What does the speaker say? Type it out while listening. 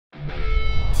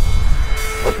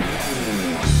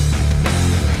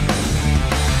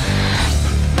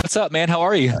What's up, man? How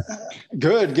are you?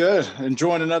 Good.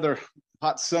 Enjoying another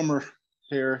hot summer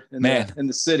here in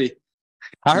the city.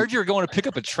 I heard you were going to pick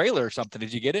up a trailer or something.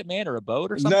 Did you get it, man, or a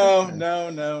boat or something?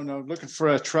 No. Looking for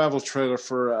a travel trailer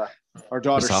for our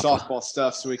daughter's softball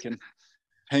stuff so we can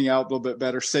hang out a little bit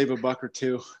better, save a buck or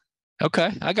two.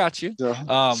 Okay, I got you.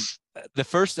 So, the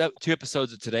first 2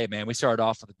 episodes of today, man, we started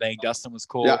off with a bang. Dustin was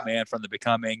cool, man, from the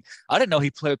Becoming. I didn't know he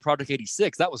played with Project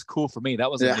 86. That was cool for me. That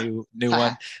was a new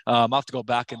one. I'll have to go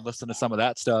back and listen to some of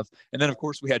that stuff. And then, of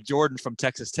course, we had Jordan from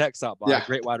Texas Tech stop by, a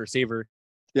great wide receiver.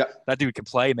 Yeah, that dude can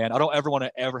play, man. I don't ever want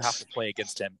to have to play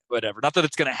against him. Whatever. Not that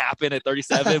it's going to happen at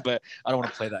 37, but I don't want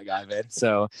to play that guy, man.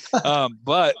 So,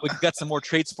 but we've got some more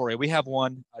traits for you. We have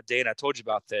one, Dane, I told you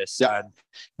about this. And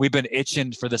we've been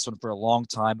itching for this one for a long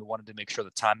time. We wanted to make sure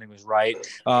the timing was right.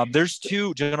 There's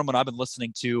two gentlemen I've been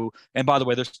listening to. And by the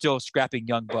way, they're still scrapping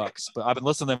young bucks, but I've been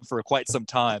listening to them for quite some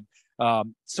time.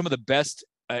 Some of the best,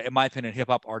 in my opinion,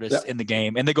 hip-hop artists in the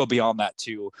game, and they go beyond that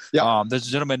too. There's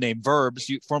a gentleman named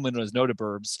Verbs, formerly known as Noted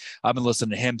Verbs. I've been listening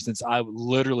to him since I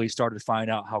literally started to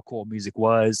find out how cool music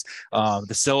was.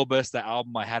 The Syllabus, the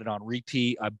album, I had it on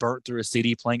repeat. I burnt through a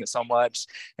CD playing it so much.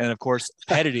 And of course,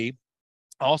 Pettidee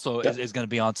also is going to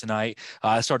be on tonight.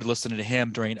 I started listening to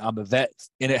him during I'm a Vet,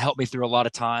 and it helped me through a lot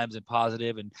of times, and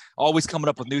positive, and always coming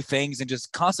up with new things, and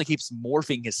just constantly keeps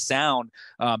morphing his sound.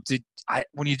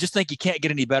 When you just think you can't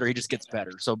get any better, he just gets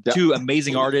better. So two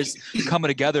amazing artists coming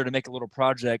together to make a little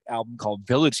project album called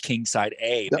Village King Side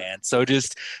A, man. So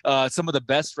just some of the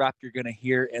best rap you're going to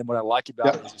hear, and what I like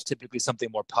about it is there's typically something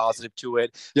more positive to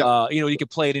it. You can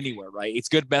play it anywhere, right? It's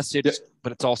good message,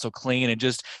 but it's also clean and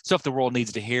just stuff the world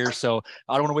needs to hear. So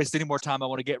I don't want to waste any more time. I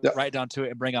want to get right down to it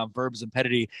and bring on Verbs and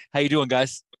Pettidee. How you doing,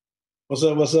 guys? What's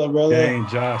up, brother? Dang,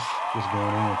 Josh, what's going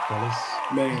on, fellas?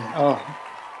 Man,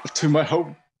 too much hope.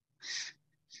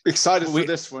 Excited for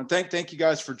this one. Thank you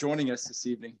guys for joining us this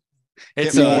evening.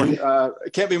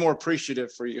 Can't be more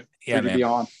appreciative for you. To be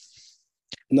on.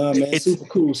 No, man, it's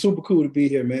super cool to be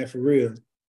here, man, for real.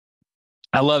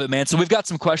 I love it, man. So we've got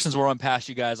some questions we're on past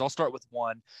you guys. I'll start with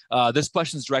one. This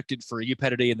question is directed for you,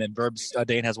 Pettidee, and then Verbs,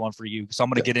 Dane has one for you. So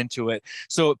I'm going to get into it.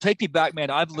 So take me back,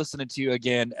 man. I've listened to you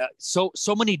again. So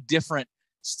many different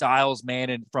styles, man,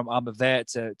 and from I'm a Vet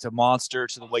to Monster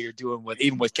to the way you're doing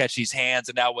with Catch These Hands,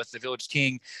 and now with the Village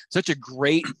King. Such a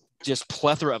great just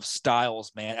plethora of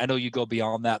styles, man. I know you go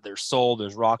beyond that. There's soul,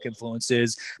 there's rock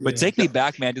influences, but take me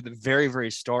back, man, to the very,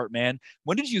 very start, man.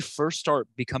 When did you first start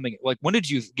becoming, like, when did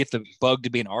you get the bug to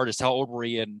be an artist? How old were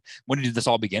you, and when did this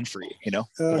all begin for you? You know?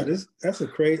 That's a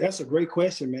great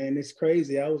question, man. It's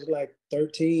crazy. I was like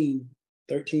 13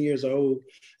 years old.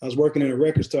 I was working in a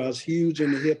record store. I was huge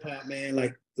into hip hop, man,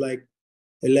 like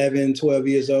 11, 12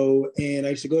 years old. And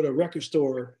I used to go to a record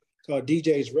store called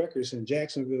DJ's Records in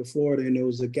Jacksonville, Florida. And there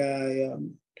was a guy,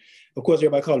 of course,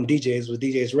 everybody called him DJ's, with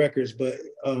DJ's Records. But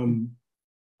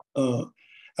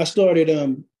I started,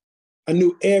 I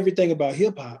knew everything about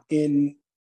hip hop. And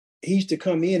he used to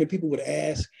come in and people would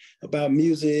ask about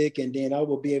music, and then I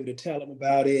would be able to tell them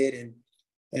about it.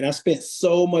 And I spent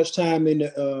so much time in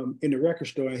the record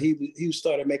store. And he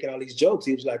started making all these jokes.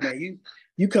 He was like, man,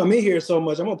 you come in here so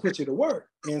much, I'm gonna put you to work.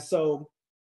 And so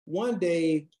one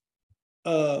day,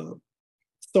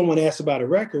 someone asked about a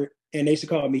record, and they used to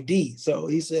call me D. So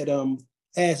he said,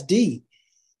 ask D.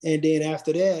 And then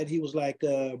after that, he was like,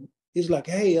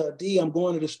 hey, D, I'm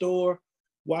going to the store.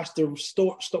 Watch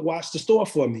the store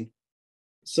for me.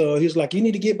 So he was like, you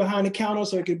need to get behind the counter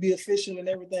so it could be official and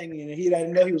everything. And he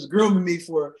didn't know he was grooming me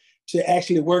to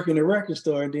actually work in the record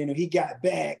store. And then when he got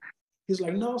back, he was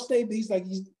like, no, stay.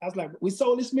 I was like, we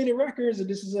sold this many records, and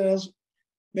this is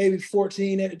maybe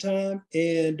 14 at the time.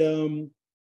 And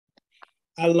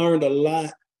I learned a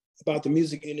lot about the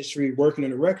music industry working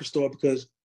in a record store, because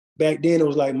back then it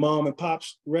was like mom and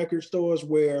pop's record stores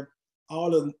where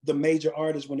all of the major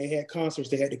artists, when they had concerts,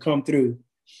 they had to come through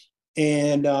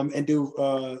and do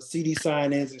CD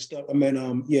signings and stuff. I mean,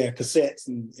 cassettes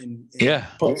and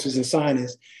posters and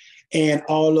signings, and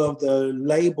all of the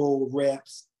label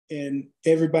reps, and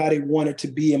everybody wanted to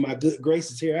be in my good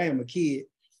graces. Here I am, a kid,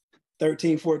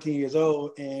 13, 14 years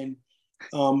old, and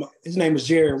his name was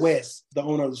Jerry West, the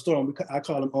owner of the store. I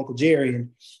call him Uncle Jerry, and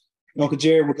Uncle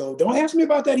Jerry would go, "Don't ask me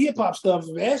about that hip hop stuff.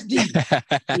 Ask D."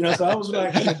 So I was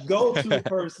like the go-to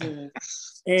person,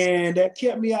 and that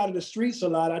kept me out of the streets a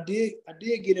lot. I did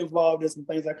get involved in some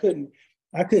things. I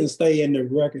couldn't stay in the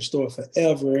record store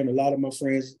forever, and a lot of my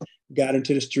friends got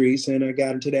into the streets, and I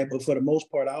got into that. But for the most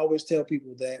part, I always tell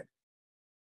people that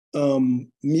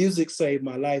music saved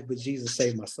my life, but Jesus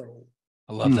saved my soul.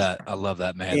 I love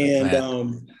that, man.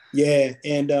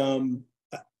 And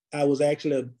I was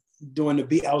actually doing the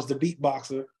beat. I was the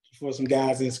beatboxer for some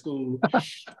guys in school.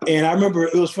 And I remember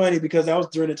it was funny because I was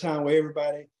during the time where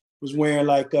everybody was wearing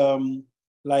like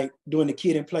doing the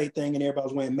kid and play thing, and everybody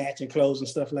was wearing matching clothes and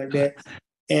stuff like that.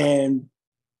 And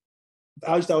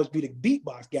I used to always be the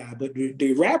beatbox guy, but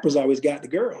the rappers always got the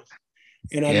girls.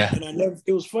 And I never,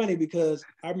 it was funny because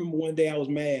I remember one day I was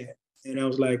mad and I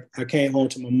was like, I came home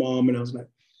to my mom and I was like,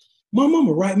 Mom, I'm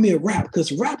gonna write me a rap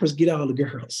because rappers get all the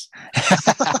girls.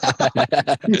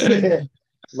 He said,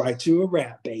 write you a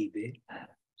rap, baby.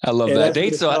 I love that.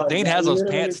 Dane has those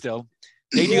pants still.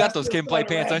 Dane, you got those kid and play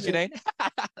pants, don't you, Dane?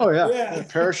 Oh yeah.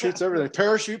 Parachutes, everything.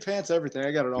 Parachute pants, everything.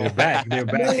 I got it all. They're back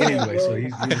anyway. So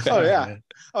he's oh yeah.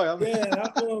 Oh yeah. Yeah.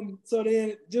 So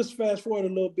then just fast forward a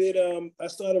little bit. I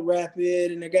started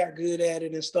rapping and I got good at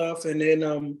it and stuff. And then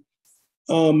I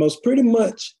was pretty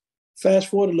much fast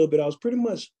forward a little bit. I was pretty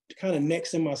much kind of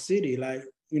next in my city. Like,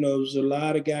 there was a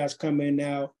lot of guys coming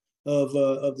out of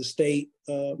the state,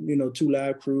 Two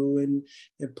Live Crew and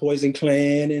Poison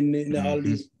Clan and all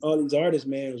these artists,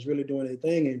 man, was really doing their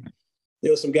thing. And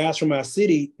there were some guys from our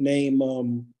city named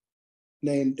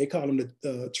they call them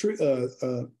the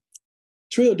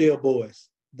Trill Deal Boys.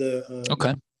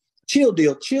 Chill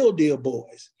Deal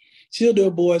Boys. Chill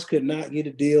Deal Boys could not get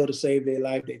a deal to save their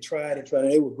life. They tried and tried.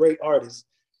 They were great artists,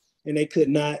 and they could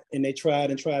not. And they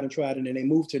tried and tried and tried. And then they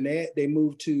moved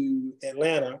to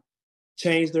Atlanta,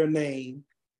 changed their name.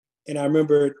 And I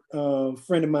remember a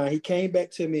friend of mine, he came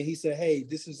back to me. He said, "Hey,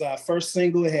 this is our first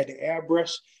single. It had the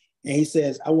airbrush." And he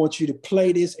says, "I want you to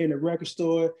play this in the record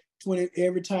store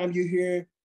every time you hear."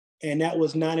 And that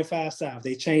was 95 South.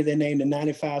 They changed their name to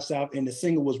 95 South, and the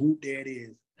single was "Whoop, There It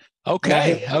Is."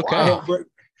 Okay.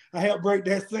 I helped break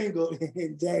that single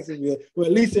in Jacksonville, well,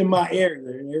 at least in my area,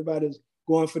 and everybody's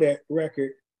going for that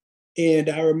record. And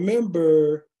I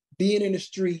remember being in the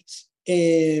streets,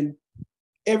 and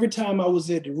every time I was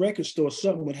at the record store,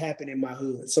 something would happen in my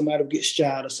hood. Somebody would get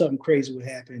shot or something crazy would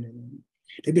happen. And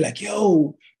they'd be like,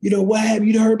 "Yo, what happened?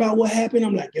 You heard about what happened?"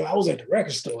 I'm like, "Yo, I was at the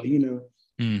record store,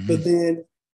 Mm-hmm. But then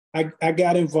I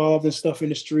got involved in stuff in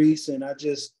the streets, and I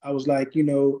was like,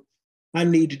 I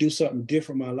need to do something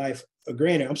different in my life.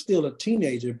 Granted, I'm still a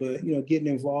teenager, but getting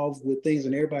involved with things,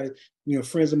 and everybody,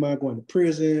 friends of mine going to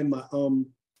prison.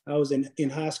 I was in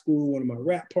high school. One of my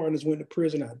rap partners went to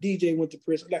prison. Our DJ went to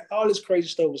prison. Like all this crazy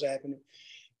stuff was happening.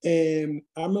 And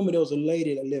I remember there was a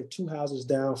lady that lived 2 houses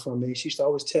down from me. She used to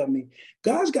always tell me,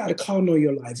 "God's got a calling on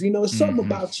your life. It's something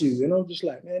about you." And I'm just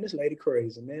like, man, this lady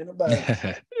crazy, man.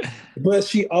 But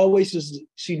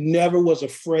she never was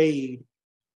afraid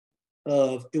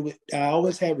of it. I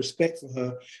always had respect for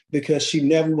her because she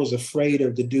never was afraid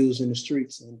of the dudes in the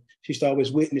streets. And she used to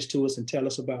always witness to us and tell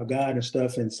us about God and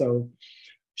stuff. And so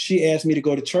she asked me to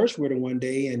go to church with her one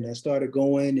day, and I started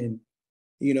going. And,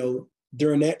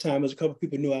 during that time, a couple of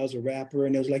people knew I was a rapper,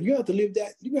 and it was like, you have to leave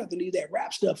that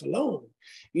rap stuff alone.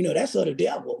 That's of the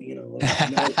devil,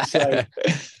 And I was just like,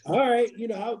 all right,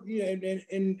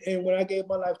 and when I gave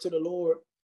my life to the Lord,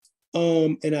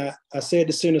 and I said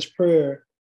the sinner's prayer,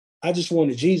 I just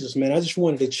wanted Jesus, man. I just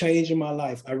wanted a change in my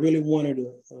life. I really wanted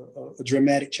a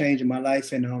dramatic change in my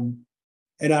life. And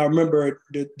I remember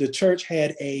the church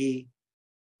had they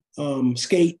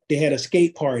had a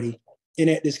skate party. And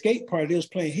at the skate party, they was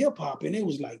playing hip hop, and it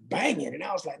was like banging. And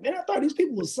I was like, man, I thought these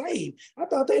people were saved. I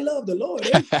thought they loved the Lord.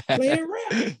 They playing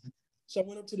rap. So I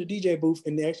went up to the DJ booth,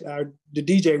 and the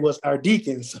DJ was our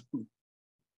deacon. So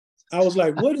I was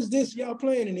like, "What is this y'all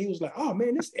playing?" And he was like, "Oh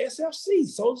man, this SFC,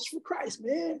 Soldiers for Christ,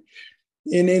 man."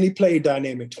 And then he played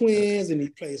Dynamic Twins, and he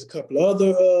plays a couple of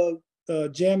other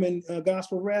jamming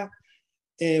gospel rap.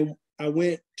 And I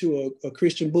went to a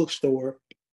Christian bookstore.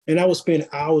 And I would spend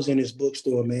hours in this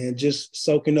bookstore, man, just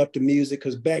soaking up the music.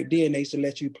 Because back then, they used to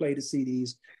let you play the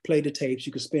CDs, play the tapes.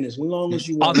 You could spend as long as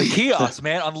you want. On the kiosks,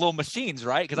 man, on the little machines,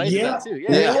 right? Because I did that too.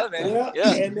 Yeah.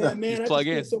 And then, man, I just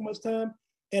spent so much time.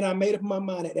 And I made up my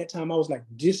mind at that time. I was like,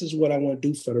 this is what I want to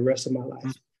do for the rest of my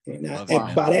life. And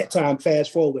by that time,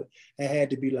 fast forward, I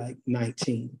had to be like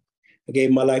 19. I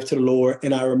gave my life to the Lord.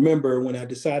 And I remember when I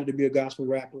decided to be a gospel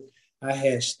rapper, I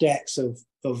had stacks of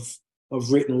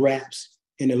written raps.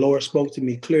 And the Lord spoke to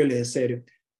me clearly and said,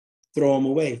 "Throw them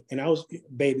away." And I was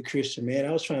baby Christian, man.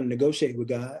 I was trying to negotiate with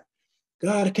God.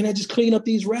 "God, can I just clean up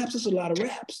these raps? It's a lot of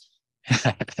raps."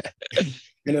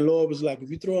 And the Lord was like,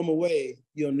 "If you throw them away,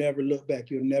 you'll never look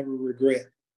back. You'll never regret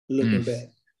looking back."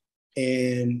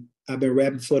 And I've been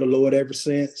rapping for the Lord ever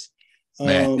since.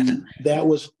 That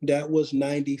was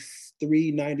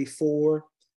 93, 94,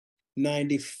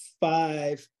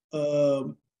 95.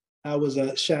 I was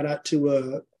a shout out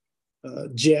to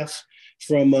Jeff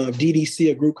from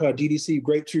DDC, a group called DDC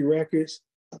Grape Tree Records.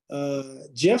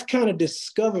 Jeff kind of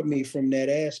discovered me from that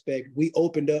aspect. We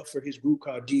opened up for his group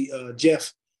called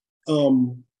Jeff.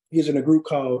 He's in a group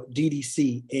called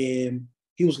DDC, and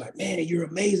he was like, "Man, you're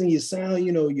amazing. Your sound,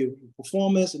 your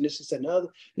performance, and this and other."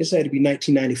 This had to be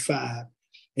 1995,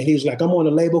 and he was like, "I'm on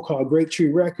a label called Grape Tree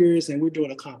Records, and we're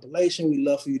doing a compilation. We'd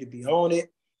love for you to be on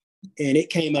it." And it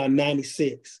came out in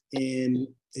 '96, and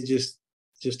it just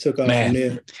took off from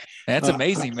there. That's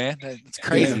amazing, man. That's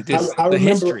crazy.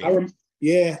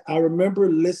 Yeah. I remember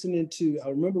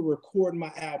recording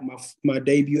my album, my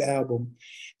debut album.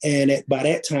 And by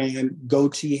that time,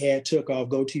 Goatee had took off,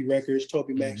 Goatee Records,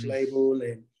 Toby Mac's label,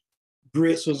 and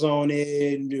Grits was on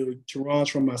it, and Tehran's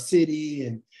from my city.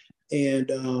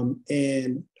 And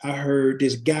I heard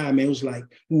this guy, man, it was like,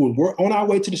 we were on our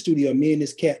way to the studio, me and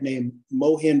this cat named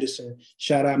Mo Henderson,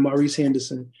 shout out Maurice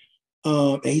Henderson.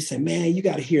 And he said, "Man, you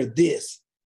got to hear this."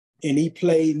 And he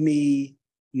played me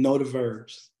Know the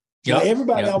Verbs. Yep. Now,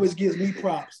 everybody always gives me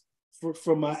props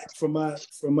for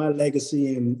my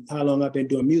legacy and how long I've been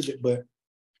doing music. But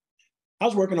I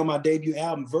was working on my debut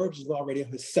album. Verbs was already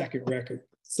on his second record.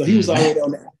 So he was already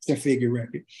on the action figure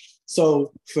record.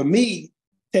 So for me,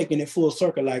 taking it full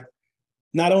circle, like,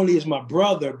 not only is my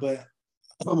brother, but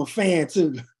I'm a fan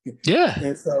too. Yeah.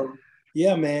 And so,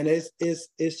 yeah, man, it's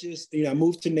just, I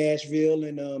moved to Nashville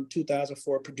in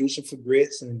 2004, producing for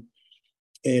Grits, and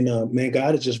man,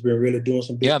 God has just been really doing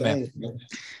some big things. Man.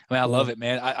 I mean, I love it,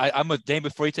 man. I'm with Dane.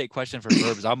 Before you take a question for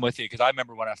Verbs, I'm with you, because I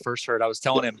remember when I first heard, I was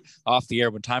telling him off the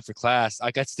air when time for class,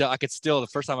 I could still the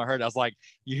first time I heard it, I was like,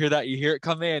 you hear that, you hear it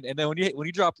come in, and then when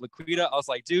you drop Laquita, I was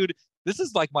like, dude, this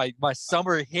is like my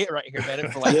summer hit right here, man.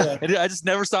 And for like, and I just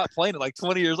never stopped playing it. Like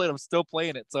 20 years later, I'm still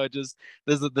playing it. So there's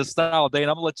the style, Dane.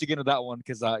 I'm gonna let you get into that one,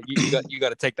 because you got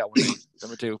to take that one,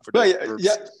 number 2.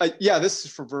 This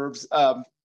is for Verbs.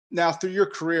 Now, through your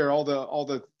career, all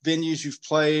the venues you've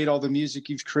played, all the music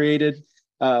you've created,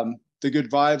 the good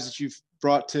vibes that you've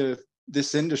brought to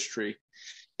this industry,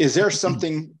 is there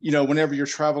something, whenever you're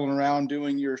traveling around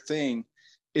doing your thing,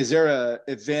 is there a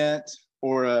event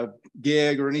or a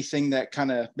gig or anything that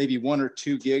kind of, maybe 1 or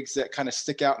 2 gigs that kind of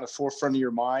stick out in the forefront of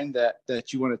your mind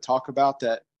that you want to talk about,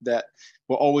 that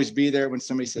will always be there when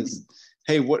somebody says,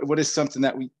 "Hey, what is something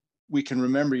that we can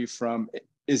remember you from?"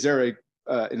 Is there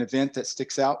an event that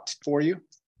sticks out for you?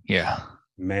 Yeah,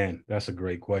 man, that's a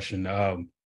great question.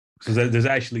 So there's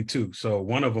actually 2. So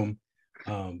one of them,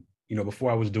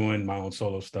 before I was doing my own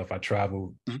solo stuff, I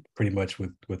traveled pretty much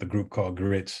with a group called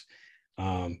Grits.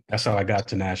 That's how I got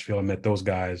to Nashville. I met those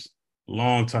guys a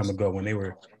long time ago when they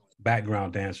were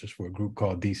background dancers for a group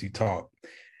called DC Talk.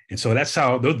 And so that's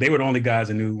how they were the only guys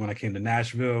I knew when I came to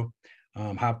Nashville.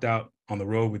 Hopped out on the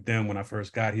road with them when I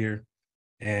first got here.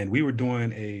 And we were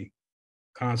doing a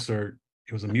concert.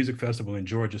 It was a music festival in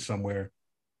Georgia somewhere.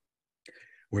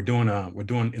 We're doing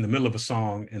in the middle of a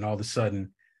song, and all of a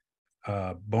sudden,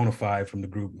 Bonafide from the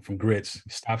group, from Grits,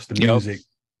 stops the music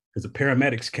because the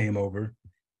paramedics came over,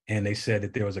 and they said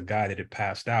that there was a guy that had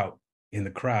passed out in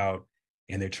the crowd,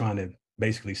 and they're trying to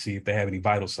basically see if they have any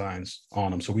vital signs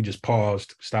on him. So we just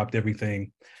paused, stopped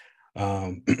everything. We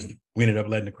ended up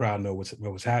letting the crowd know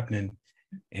what was happening,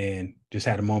 and just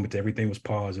had a moment that everything was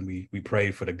paused, and we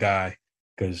prayed for the guy,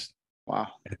 because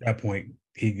at that point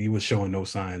he was showing no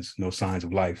signs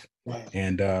of life. Wow.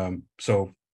 And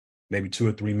so maybe 2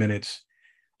 or 3 minutes,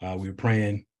 we were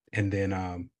praying, and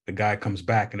then the guy comes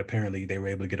back, and apparently they were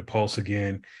able to get a pulse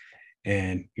again,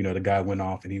 and the guy went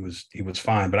off, and he was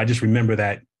fine. But I just remember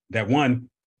that one,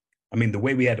 I mean, the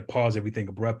way we had to pause everything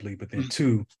abruptly, but then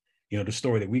 2, the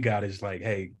story that we got is like,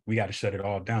 hey, we got to shut it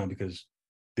all down because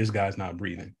this guy's not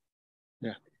breathing.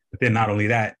 Yeah. But then not only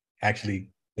that, actually,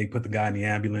 they put the guy in the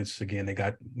ambulance again. They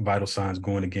got vital signs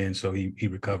going again, so he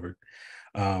recovered.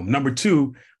 Number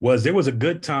 2 was, there was a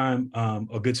good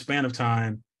span of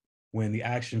time when the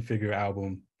Action Figure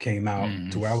album came out,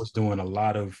 to where I was doing a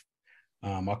lot of,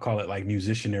 I'll call it like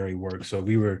musicianary work. So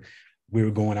we were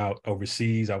going out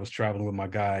overseas. I was traveling with my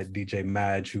guy DJ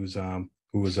Madge, who was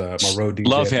my road DJ.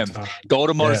 Love him.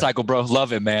 Golden motorcycle, bro.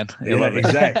 Love him, man.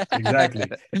 Exactly.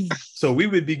 So we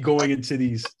would be going into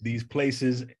these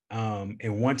places.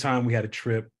 And one time we had a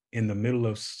trip in the middle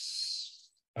of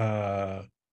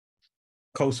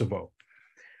Kosovo.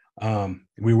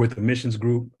 We were with the missions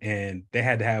group, and they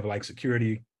had to have like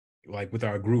security, like with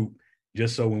our group,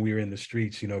 just so when we were in the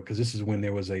streets, because this is when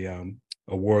there was a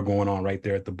war going on right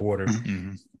there at the border.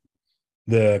 Mm-hmm.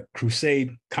 The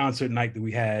Crusade concert night that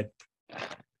we had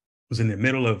was in the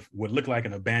middle of what looked like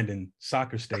an abandoned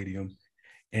soccer stadium,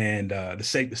 and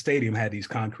the stadium had these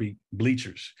concrete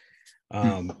bleachers.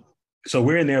 So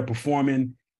we're in there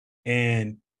performing,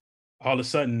 and all of a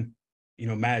sudden,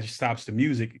 Madge stops the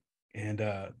music, And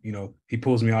you know, he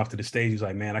pulls me off to the stage. He's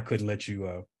like, man, I couldn't let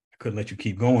you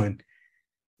keep going,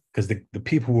 because the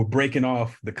people were breaking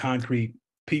off the concrete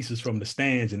pieces from the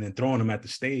stands and then throwing them at the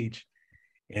stage.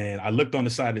 And I looked on the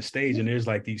side of the stage, and there's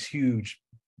like these huge,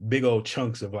 big old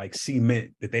chunks of like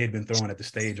cement that they had been throwing at the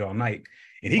stage all night.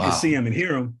 And he could see them and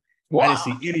hear them. Wow. I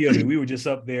didn't see any of it. We were just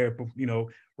up there, you know,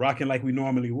 rocking like we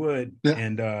normally would. Yeah.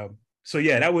 And so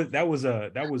yeah, that was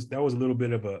a little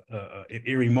bit of an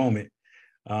eerie moment.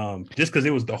 Just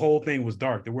because the whole thing was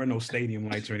dark. There were no stadium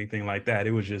lights or anything like that.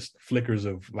 It was just flickers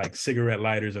of like cigarette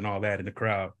lighters and all that in the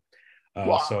crowd.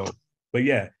 So, but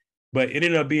yeah, but it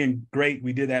ended up being great.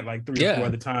 We did that like 3 or 4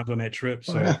 other times on that trip.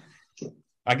 So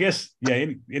I guess, yeah,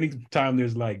 any time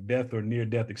there's like death or near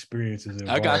death experiences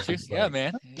involved, I got you. Like, yeah,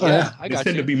 man. Yeah, I got you. They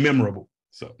tend to be memorable.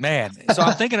 So, man. So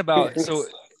I'm thinking about, so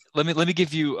let me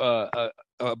give you a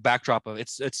backdrop of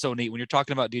it's so neat when you're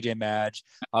talking about DJ Madge,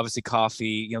 obviously coffee,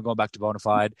 you know, going back to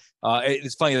Bonafide.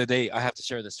 It's funny, the other day I have to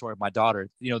share this story with my daughter.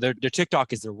 You know, their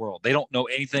TikTok is their world. They don't know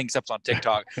anything except on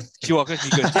TikTok. She walks up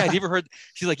and she goes, Dad, you ever heard?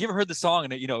 She's like, you ever heard the song?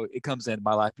 And it comes in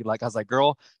my life. Be like, I was like,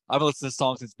 girl, I've been listening to this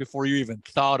song since before you even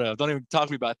thought of. Don't even talk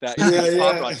to me about that. It's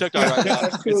popular on TikTok right now.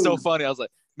 Cool. It's so funny. I was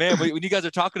like, man, when you guys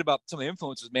are talking about some of the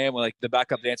influences, man, when like the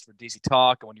backup dance for DC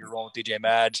Talk and when you're rolling with DJ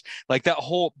Madge, like that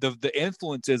whole the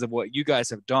influences of what you guys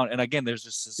have done. And again, there's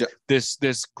just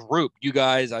this group, you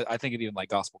guys, I think of even like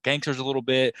Gospel Gangsters a little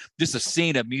bit, just a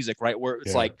scene of music, right? Where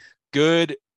it's like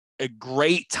a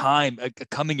great time, a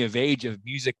coming of age of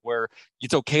music where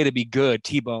it's okay to be good,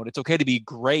 T-Bone. It's okay to be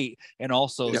great and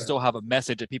also still have a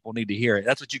message that people need to hear it.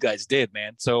 That's what you guys did,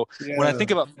 man. So when I think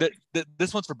about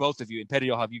this one's for both of you, and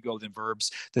Pettidee, I'll have you go in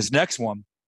Verbs. This next one,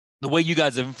 the way you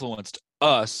guys have influenced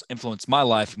my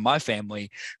life and my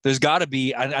family, there's got to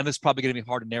be, and this is probably going to be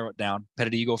hard to narrow it down.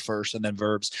 Pettidee, you go first, and then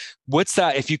Verbs. What's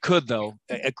that, if you could, though,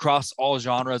 across all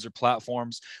genres or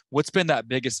platforms, what's been that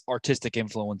biggest artistic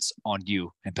influence on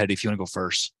you? And Pettidee, if you want to go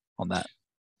first on that.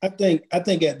 I think at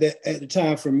the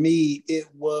time for me, it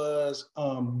was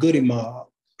Goody Mob.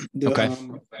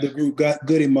 The group got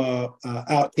Goody Mob,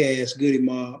 Outkast, Goody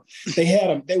Mob.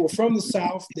 They were from the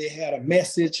South. They had a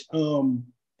message.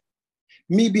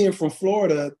 Me being from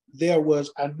Florida, I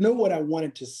knew what I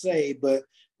wanted to say, but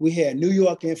we had New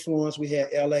York influence, we had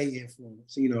LA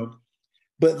influence, you know.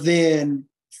 But then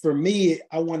for me,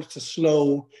 I wanted to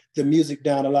slow the music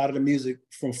down. A lot of the music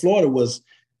from Florida was,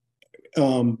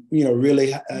 you know,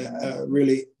 really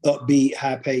upbeat,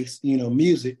 high paced, you know,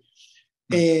 music.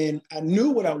 And I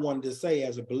knew what I wanted to say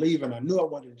as a believer, and I knew I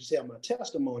wanted to tell my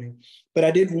testimony, but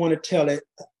I didn't want to tell it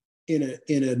in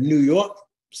a New York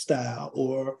style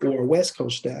or West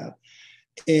Coast style.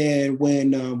 And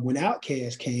when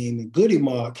Outkast came and Goody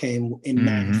Mob came in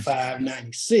 95,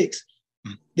 96,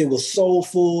 it was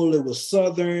soulful, it was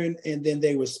Southern, and then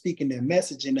they were speaking their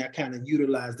message, and I kind of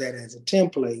utilized that as a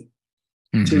template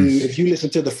to, if you listen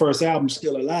to the first album,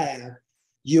 Still Alive,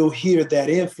 you'll hear that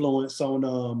influence on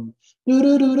don't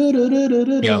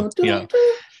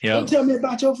tell me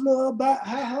about your flow, about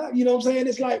how, you know what I'm saying?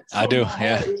 It's like, I do,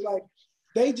 It's like,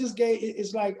 they just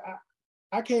it's like,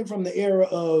 I came from the era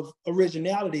of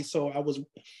originality, so I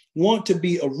want to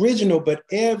be original, but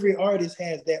every artist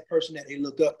has that person that they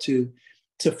look up to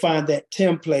find that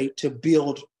template to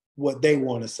build what they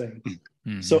want to say.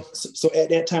 So at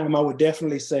that time, I would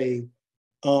definitely say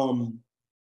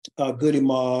Goody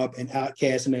Mob and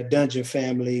Outkast and that Dungeon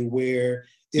Family, where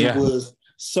it was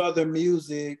Southern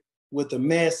music with a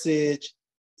message.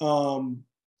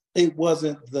 It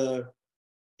wasn't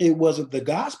the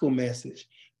gospel message,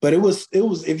 but it was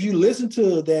if you listen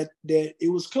to that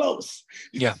it was close.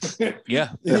 They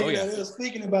were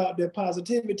speaking about their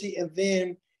positivity, and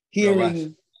then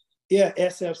hearing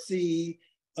SFC,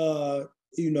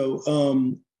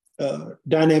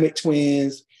 Dynamic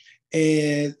Twins,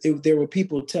 and there were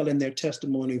people telling their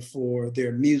testimony for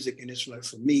their music, and it's like,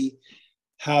 for me,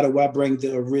 how do I bring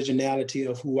the originality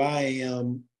of who I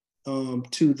am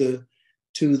to the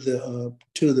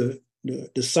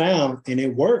sound? And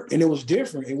it worked, and it was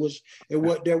different.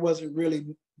 There wasn't really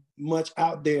much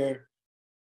out there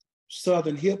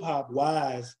Southern hip hop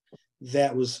wise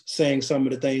that was saying some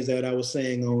of the things that I was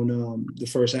saying on the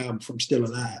first album, from Still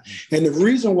Alive. And the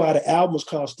reason why the album was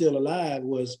called Still Alive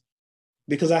was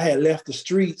because I had left the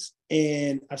streets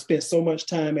and I spent so much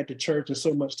time at the church and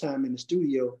so much time in the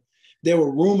studio. There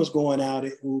were rumors going around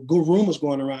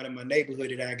in my neighborhood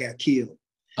that I got killed.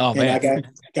 Oh, man. And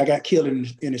I got killed in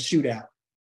a shootout.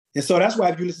 And so that's why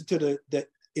if you listen to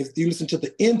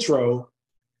the intro,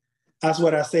 that's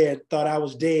what I said, thought I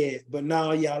was dead, but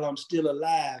now, y'all, I'm still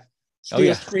alive.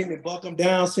 Still screaming, buck them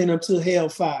down, send them to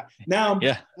hellfire. Now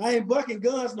Yeah. I ain't bucking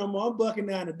guns no more. I'm bucking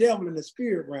down the devil in the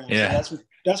spirit realm. Yeah. So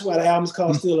that's why the album's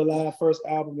called Still Alive, first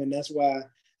album, and that's why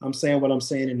I'm saying what I'm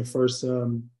saying in the first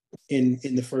in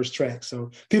the first track.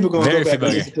 So people gonna Very go back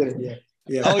familiar. and listen to it. Yeah.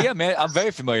 Yeah. Oh yeah, man. I'm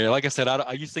very familiar. Like I said,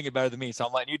 you sing it better than me, so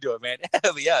I'm letting you do it, man.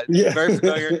 But yeah, very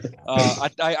familiar.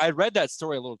 I read that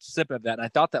story, a little snippet of that, and I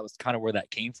thought that was kind of where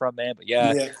that came from, man. But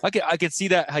yeah. I can see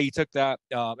that, how you took that.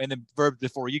 And then Verb,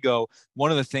 before you go, one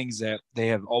of the things that they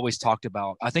have always talked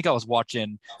about. I think I was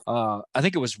watching. I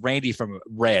think it was Randy from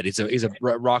Red. He's a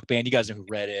rock band. You guys know who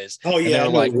Red is. Oh yeah,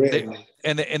 and they were Red.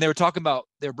 and they were talking about,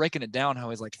 they're breaking it down, how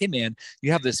he's like, hey man,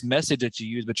 you have this message that you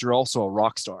use, but you're also a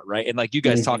rock star, right? And like you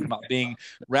guys talking about being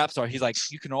rap star, he's like,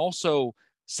 you can also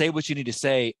say what you need to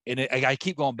say. And I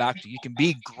keep going back to, you can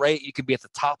be great, you can be at the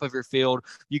top of your field,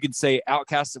 you can say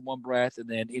Outcast in one breath, and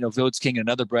then Village King in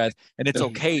another breath, and it's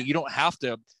okay. You don't have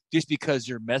to, just because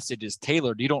your message is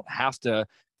tailored, you don't have to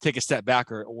take a step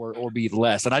back or be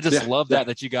less. And I just love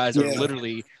that you guys are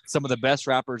literally some of the best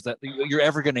rappers that you're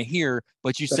ever going to hear,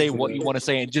 but you say what you want to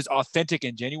say, and just authentic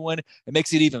and genuine. It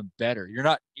makes it even better. You're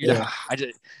not,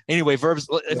 anyway, Verbs,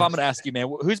 if I'm going to ask you,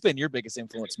 man, who's been your biggest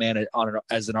influence, man,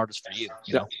 as an artist for you,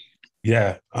 know?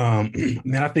 Yeah.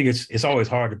 Man, I think it's always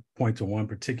hard to point to one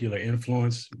particular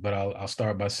influence, but I'll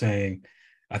start by saying,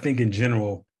 I think in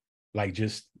general, like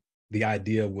just the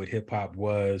idea of what hip hop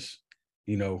was,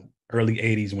 early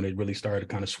 80s, when it really started to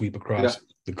kind of sweep across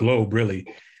the globe, really.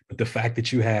 But the fact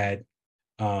that you had,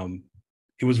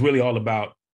 it was really all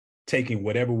about taking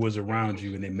whatever was around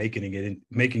you and then making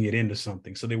it into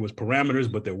something. So there was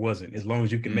parameters, but there wasn't. As long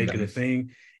as you can make it a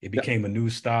thing, it became a new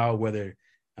style.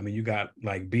 You got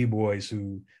like B-boys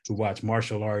who watch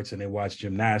martial arts and they watch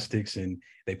gymnastics and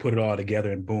they put it all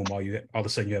together, and boom, all of a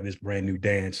sudden you have this brand new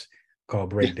dance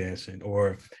called breakdancing,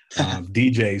 or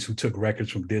DJs who took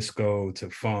records from disco to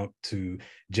funk to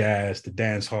jazz to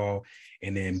dance hall,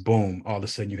 and then boom, all of a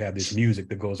sudden you have this music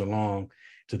that goes along,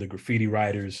 to the graffiti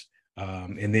writers,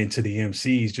 and then to the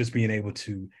MCs, just being able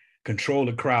to control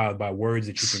the crowd by words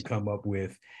that you can come up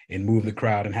with and move the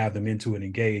crowd and have them into an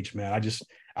engaged, man.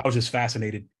 I was just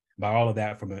fascinated by all of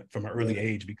that from an early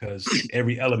age, because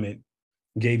every element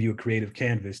gave you a creative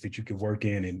canvas that you could work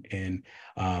in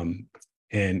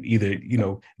and either,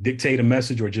 dictate a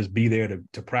message or just be there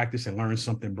to practice and learn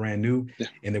something brand new.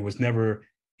 And there was never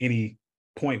any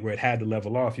point where it had to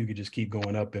level off. You could just keep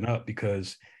going up and up,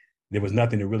 because there was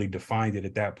nothing that really defined it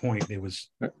at that point. It was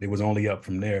only up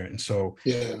from there. And so,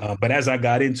 but as I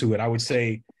got into it, I would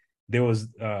say there was,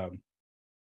 I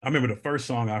remember the first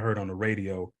song I heard on the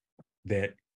radio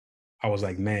that I was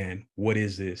like, man, what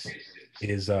is this?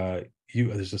 There's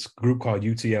this group called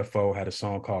UTFO, had a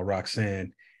song called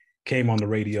Roxanne, came on the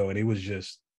radio, and it was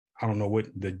just, I don't know what,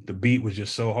 the beat was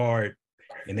just so hard,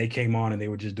 and they came on and they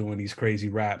were just doing these crazy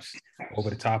raps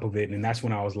over the top of it, and that's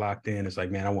when I was locked in. It's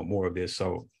like, man, I want more of this.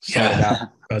 So started out with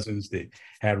cousins that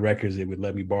had records that would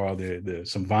let me borrow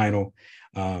some vinyl,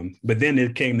 but then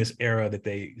there came this era that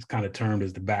they kind of termed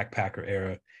as the backpacker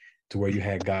era, to where you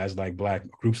had guys like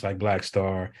groups like Black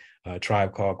Star,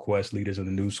 Tribe Called Quest, leaders of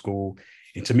the new school,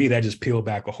 and to me that just peeled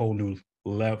back a whole new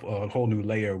level, a whole new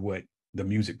layer of what the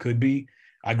music could be.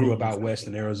 I grew up out west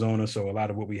in Arizona, so a lot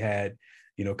of what we had,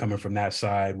 coming from that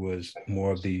side was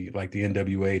more of the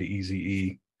NWA, the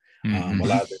Eazy-E, a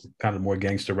lot of the kind of more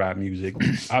gangster rap music.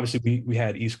 Obviously, we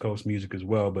had East Coast music as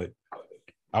well, but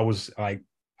I was like,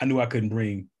 I knew I couldn't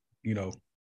bring,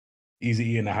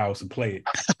 Eazy-E in the house and play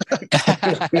it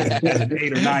as an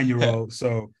 8 or 9 year old.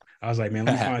 So I was like, man,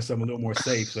 let me find something a little more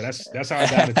safe. So that's how I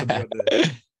got into more of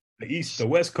the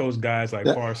West Coast guys like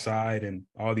Far Side and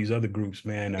all these other groups,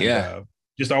 man. And,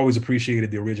 just always appreciated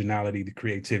the originality, the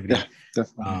creativity.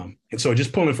 And so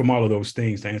just pulling from all of those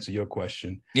things, to answer your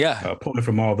question, pulling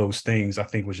from all those things, I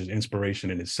think was just inspiration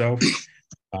in itself.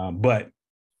 But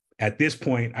at this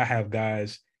point, I have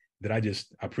guys that I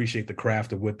just appreciate the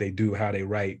craft of what they do, how they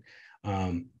write,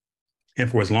 and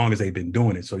for as long as they've been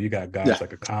doing it. So you got guys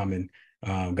like a Common,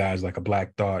 guys like a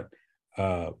Black Thought,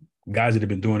 guys that have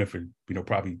been doing it for,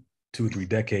 probably 2 or 3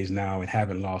 decades now and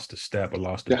haven't lost a step or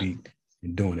lost a beat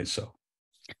in doing it. So,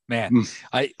 man,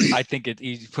 I think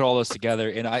you put all those together,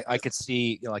 and I could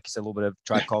see, like you said, a little bit of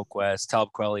Tribe Called Quest, Talib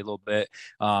Kweli, a little bit,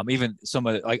 even some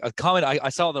of like a Common. I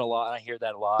saw that a lot. And I hear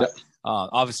that a lot.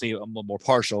 Obviously, I'm a little more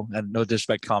partial, and no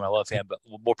disrespect to Common, I love him, but a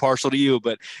little more partial to you.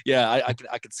 But yeah,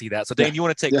 I can see that. So Dan, you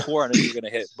want to take 4? I know you're going to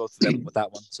hit both of them with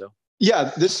that one. So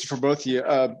this is for both of you.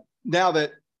 Now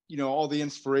that all the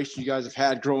inspiration you guys have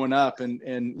had growing up,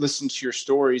 and listening to your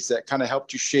stories that kind of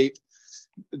helped you shape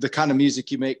the kind of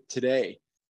music you make today.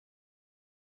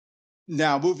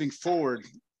 Now, moving forward,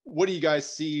 what do you guys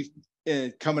see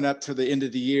coming up to the end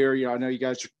of the year, I know you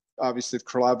guys obviously have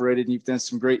collaborated and you've done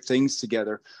some great things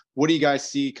together. What do you guys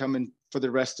see coming for the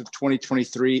rest of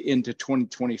 2023 into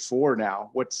 2024 now?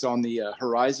 What's on the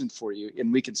horizon for you?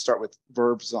 And we can start with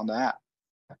Verbs on that.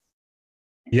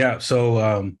 Yeah. So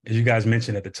as you guys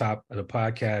mentioned at the top of the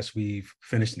podcast, we've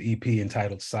finished an EP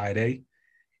entitled Side A.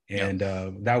 And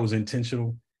that was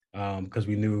intentional because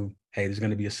we knew, hey, there's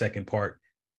going to be a second part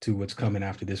to what's coming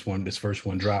after this first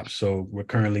one drops. So we're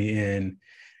currently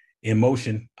in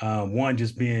motion. One,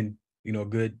 just being,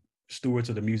 good stewards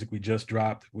of the music we just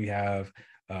dropped. We have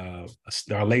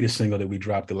our latest single that we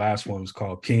dropped. The last one was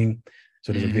called King.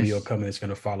 So there's a video coming that's going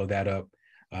to follow that up.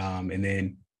 And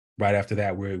then right after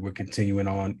that, we're continuing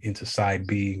on into side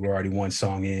B. We're already one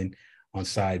song in on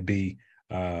side B.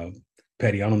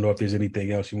 Petty, I don't know if there's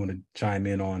anything else you want to chime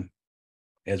in on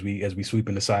as we sweep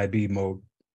into side B mode.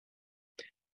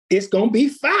 It's gonna be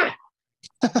fine.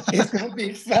 It's gonna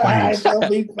be fine. It's gonna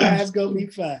be fine. It's gonna be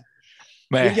fine.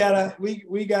 Man.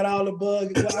 We got all the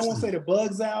bugs. Well, I won't say the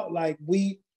bugs out. Like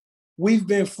we've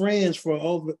been friends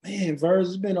for Verbs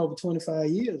has been over 25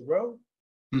 years, bro.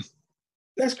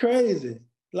 That's crazy.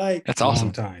 Like that's awesome.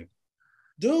 Long time,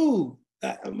 dude.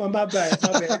 My bad.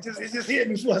 It just hit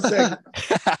me for a second.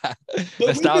 But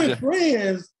Nostalgia. We've been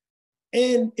friends,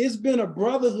 and it's been a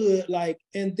brotherhood.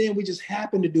 And then we just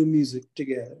happened to do music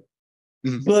together.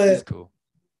 But that's cool.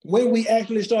 When we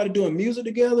actually started doing music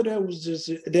together, there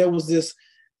was this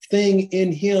thing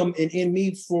in him and in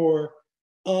me for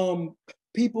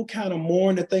people kind of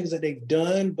mourn the things that they've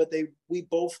done, but we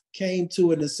both came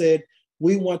to it and said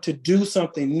we want to do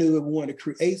something new and we want to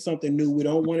create something new. We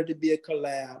don't want it to be a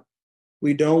collab.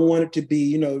 We don't want it to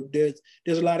be,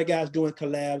 there's a lot of guys doing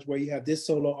collabs where you have this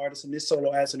solo artist and this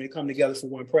solo artist and they come together for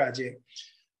one project.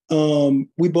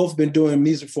 We both been doing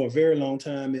music for a very long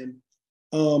time,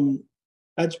 and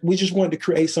we just wanted to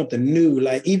create something new.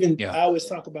 I always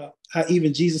talk about how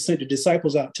even Jesus sent the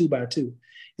disciples out 2 by 2.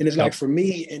 And it's like for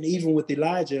me, and even with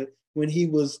Elijah,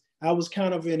 I was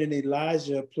kind of in an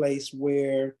Elijah place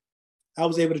where I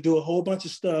was able to do a whole bunch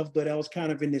of stuff, but I was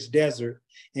kind of in this desert.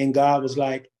 And God was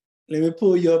like, let me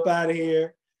pull you up out of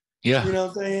here. Yeah. You know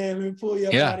what I'm saying? Let me pull you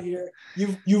up out of here.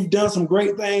 You've done some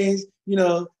great things.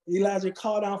 Elijah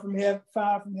called down from heaven,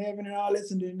 fire from heaven and all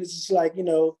this. And then it's just like,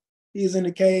 he's in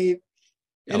the cave.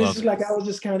 And it's just like I was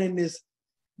just kind of in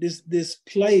this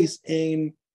place,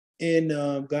 and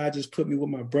God just put me with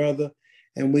my brother,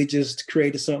 and we just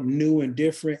created something new and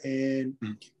different. And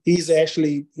he's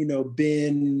actually,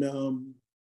 been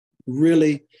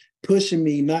really pushing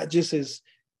me, not just as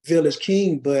Village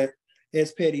King, but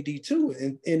as Pettidee too.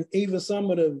 And even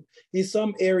in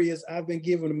some areas, I've been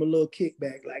giving him a little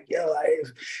kickback, like,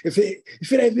 if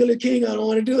it ain't Village King, I don't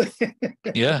want to do it.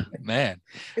 Yeah, man.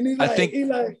 And he's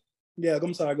like, yeah,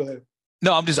 I'm sorry, go ahead.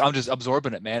 No, I'm just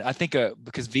absorbing it, man. I think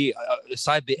because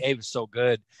side A was so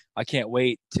good, I can't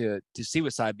wait to see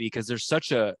what side B, because there's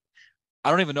such a, I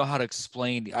don't even know how to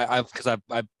explain. I've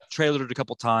trailered it a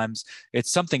couple times.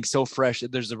 It's something so fresh.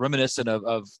 There's a reminiscent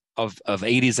of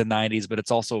 80s and 90s, but it's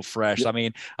also fresh. Yep. I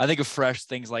mean, I think of fresh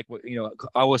things like, I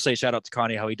always say shout out to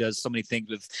Kanye, how he does so many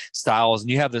things with styles, and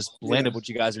you have this blend of what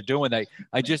you guys are doing that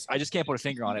I just can't put a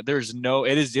finger on it. There's no,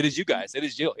 it is you guys. It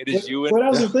is you. It is you. Well, that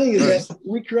was the thing, is that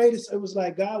we created, it was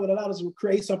like God would allow us to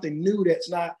create something new that's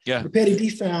not the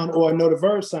Pettidee sound or the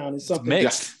Verb sound. It's something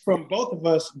mixed from both of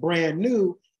us, brand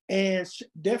new. And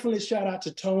definitely shout out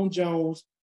to Tone Jones,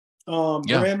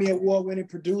 Grammy Award-winning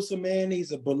producer, man.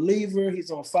 He's a believer. He's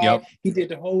on fire. Yep. He did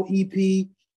the whole EP.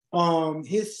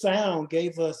 His sound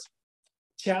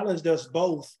challenged us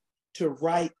both to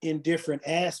write in different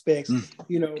aspects.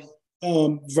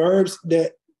 Verbs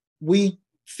that we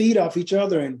feed off each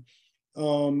other, and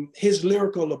his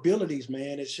lyrical abilities,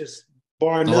 man, it's just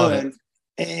bar none.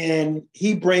 And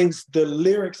he brings the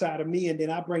lyrics out of me, and then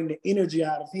I bring the energy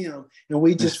out of him, and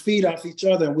we just feed off each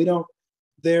other. And we don't.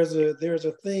 There's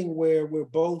a thing where we're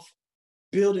both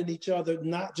building each other,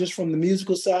 not just from the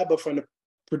musical side, but from the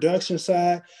production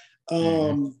side.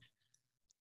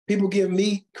 People give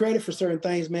me credit for certain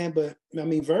things, man, but I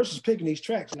mean, Verse is picking these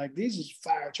tracks. Like, these is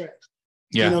fire tracks.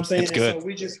 Yeah, you know what I'm saying? It's good. And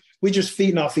so we just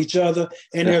feeding off each other,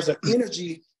 and there's an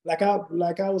energy. Like I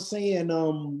was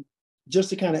saying.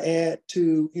 Just to kind of add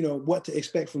to, what to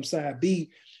expect from side B,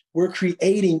 we're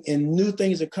creating and new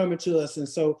things are coming to us. And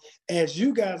so as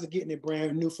you guys are getting it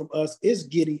brand new from us,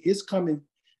 it's coming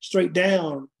straight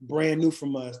down brand new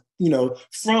from us,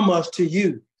 from us to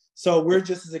you. So we're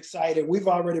just as excited. We've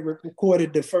already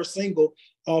recorded the first single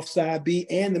off side B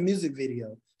and the music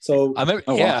video. So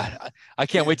I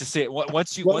can't wait to see it.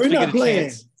 Once we get a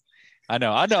chance. I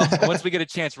know. Once we get a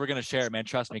chance, we're going to share it, man.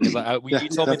 Trust me. Because you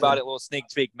told me about it, a little sneak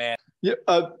peek, man. Yeah.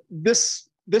 This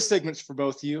segment's for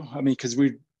both of you. I mean, because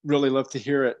we really love to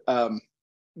hear it.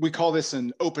 We call this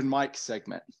an open mic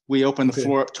segment. We open the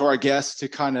floor up to our guests to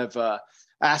kind of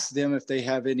ask them if they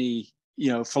have any,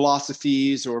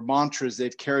 philosophies or mantras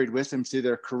they've carried with them through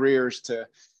their careers to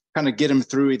kind of get them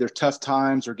through either tough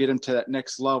times or get them to that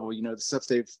next level, the stuff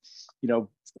they've,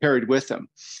 carried with them.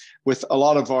 With a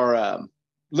lot of our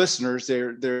listeners,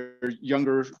 they're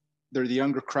younger, they're the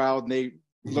younger crowd, and they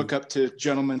look up to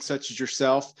gentlemen such as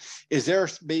yourself. Is there,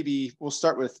 maybe we'll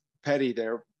start with Petty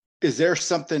there. Is there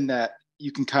something that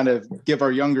you can kind of give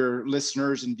our younger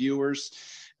listeners and viewers,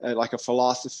 like a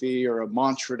philosophy or a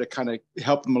mantra to kind of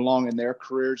help them along in their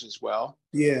careers as well?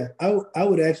 Yeah, I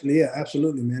would actually, yeah,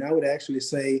 absolutely, man. I would actually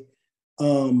say,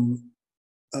 do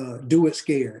it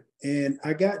scared. And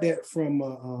I got that from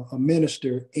a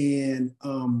minister. And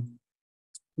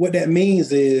what that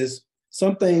means is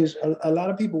some things, a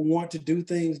lot of people want to do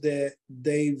things that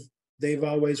they've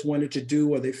always wanted to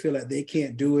do, or they feel like they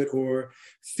can't do it, or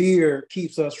fear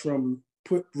keeps us from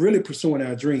really pursuing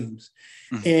our dreams.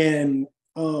 Mm-hmm. And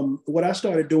what I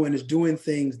started doing is doing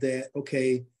things that,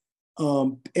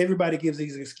 everybody gives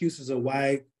these excuses of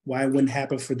why it wouldn't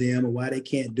happen for them or why they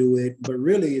can't do it, but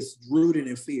really it's rooted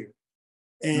in fear.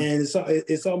 And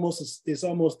it's almost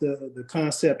the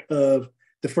concept of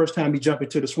the first time you jump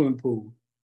into the swimming pool,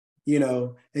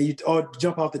 and you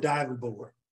jump off the diving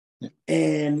board,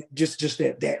 and just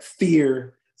that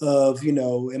fear of,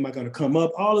 am I going to come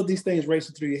up? All of these things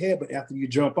racing through your head, but after you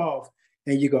jump off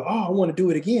and you go, oh, I want to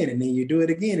do it again, and then you do it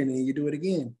again, and then you do it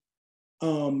again.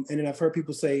 And then I've heard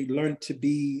people say, learn to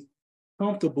be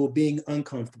comfortable being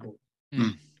uncomfortable.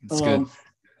 That's good.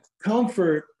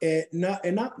 Comfort I'm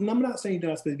not saying you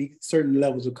don't have to be certain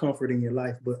levels of comfort in your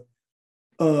life, but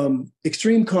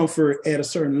extreme comfort at a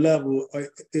certain level,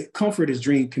 comfort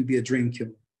can be a dream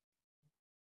killer.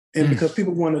 And because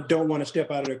people don't want to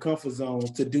step out of their comfort zone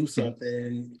to do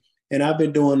something. And I've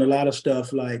been doing a lot of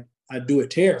stuff, like I do it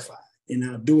terrified and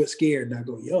I'll do it scared, and I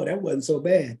go, yo, that wasn't so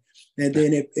bad. And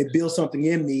then it builds something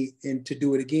in me and to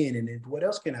do it again. And then what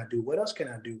else can I do? What else can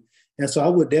I do? And so I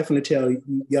would definitely tell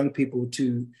young people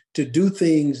to do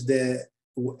things that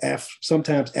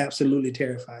sometimes absolutely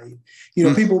terrify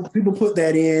you. People put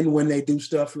that in when they do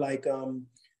stuff like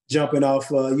jumping off,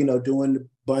 doing the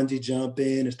bungee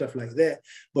jumping and stuff like that.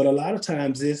 But a lot of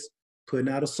times it's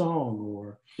putting out a song,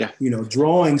 or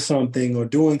drawing something, or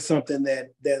doing something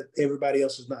that everybody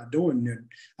else is not doing. And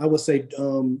I would say,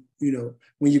 when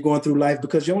you're going through life,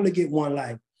 because you only get one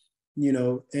life, and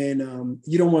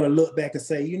you don't want to look back and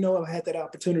say, I had that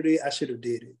opportunity, I should have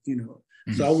did it,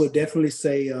 Mm-hmm. So I would definitely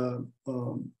say,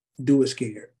 do it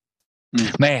scared.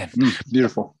 Man.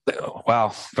 Beautiful.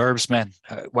 Wow. Verbs, man.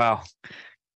 Wow.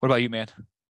 What about you, man?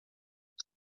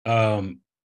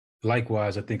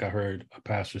 Likewise, I think I heard a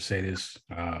pastor say this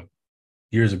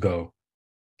years ago.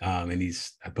 And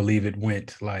I believe it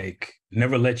went like,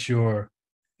 never let your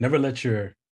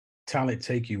talent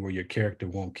take you where your character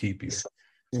won't keep you.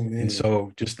 Mm-hmm. And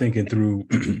so just thinking through,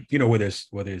 whether it's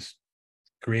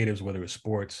creatives, whether it's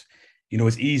sports,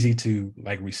 it's easy to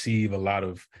receive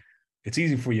it's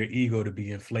easy for your ego to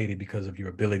be inflated because of your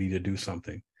ability to do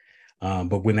something.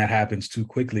 But when that happens too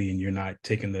quickly and you're not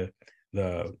taking the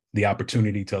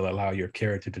opportunity to allow your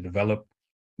character to develop,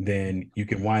 then you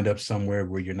can wind up somewhere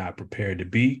where you're not prepared to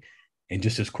be. And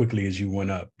just as quickly as you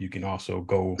went up, you can also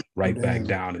go right back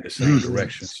down in the same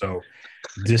direction. So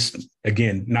just,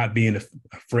 again, not being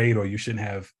afraid, or you shouldn't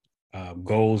have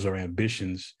goals or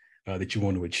ambitions that you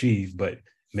want to achieve, but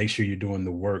make sure you're doing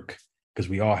the work, because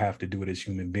we all have to do it as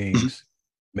human beings.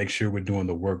 Make sure we're doing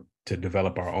the work to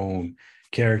develop our own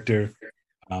character.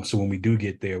 So when we do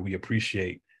get there, we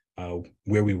appreciate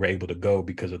where we were able to go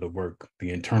because of the work, the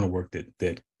internal work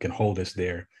that can hold us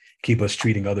there, keep us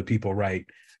treating other people right,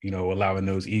 allowing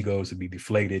those egos to be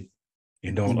deflated,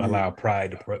 and don't allow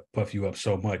pride to puff you up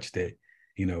so much that,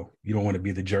 you don't want to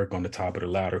be the jerk on the top of the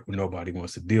ladder who nobody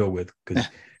wants to deal with, because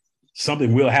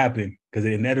something will happen, because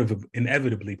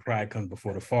inevitably pride comes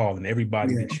before the fall, and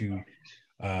everybody that you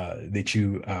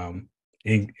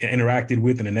interacted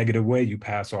with in a negative way, you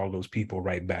pass all those people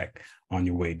right back on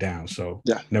your way down. So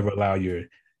never allow your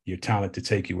talent to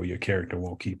take you where your character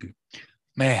won't keep you.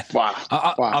 Man, wow.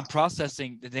 I'm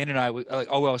processing. Dan and I,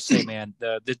 always say, man,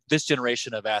 this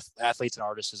generation of athletes and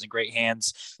artists is in great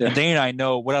hands. Yeah. And Dan and I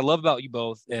know what I love about you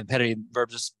both, and Pettidee and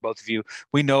Verbs, both of you.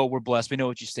 We know we're blessed. We know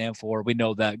what you stand for. We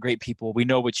know that great people. We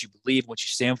know what you believe, what you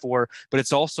stand for. But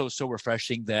it's also so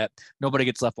refreshing that nobody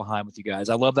gets left behind with you guys.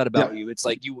 I love that about you. It's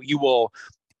like you will.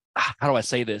 How do I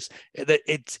say this? That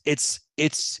it's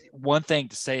it's one thing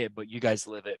to say it, but you guys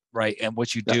live it, right? And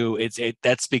what you do,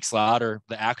 that speaks louder.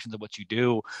 The actions of what you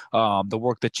do, the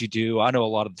work that you do. I know a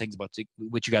lot of things about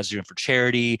what you guys are doing for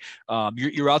charity.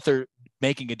 You're out there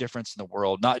making a difference in the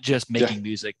world, not just making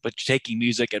music, but taking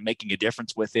music and making a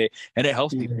difference with it, and it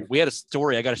helps people. We had a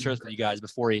story I got to share this with you guys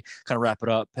before we kind of wrap it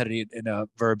up. Pettidee and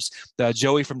Verbs.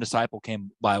 Joey from Disciple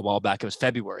came by a while back. It was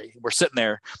February. We're sitting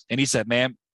there, and he said,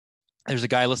 "Man, there's a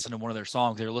guy listening to one of their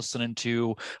songs. They're listening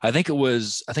to, I think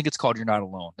it's called You're Not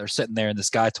Alone. They're sitting there, and this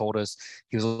guy told us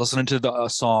he was listening to the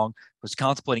song, was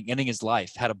contemplating ending his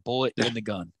life, had a bullet in the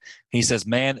gun. He says,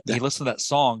 man, he listened to that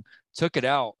song, took it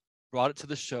out, brought it to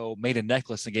the show, made a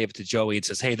necklace, and gave it to Joey and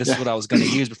says, hey, this is what I was going to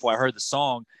use before I heard the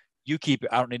song. You keep it.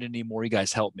 I don't need it anymore. You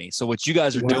guys help me. So what you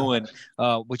guys are doing,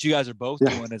 what you guys are both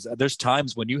doing is there's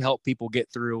times when you help people get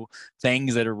through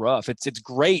things that are rough. It's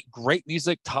great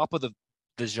music, top of the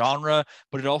genre,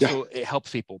 but it also it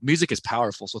helps people. Music is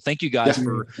powerful. So thank you guys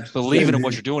for believing in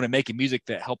what you're doing and making music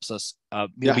that helps us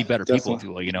be better people, if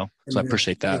you will, you know. So I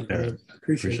appreciate that.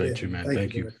 Appreciate you, man.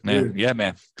 Thank you. Man. Yeah,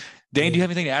 man. Dane, do you have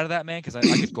anything to add to that, man? Because I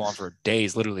could go on for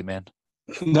days, literally, man.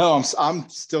 No, I'm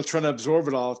still trying to absorb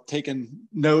it all, taking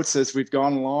notes as we've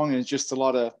gone along, and just a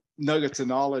lot of nuggets of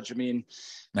knowledge. I mean,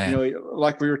 you know,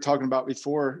 like we were talking about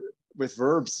before with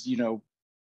Verbs, you know,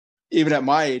 even at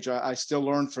my age, I still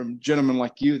learn from gentlemen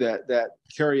like you that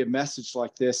carry a message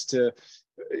like this to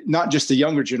not just the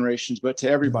younger generations, but to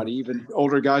everybody, even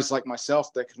older guys like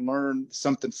myself that can learn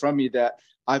something from you that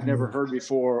I've never heard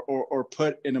before, or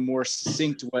put in a more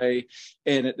succinct way.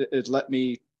 And it let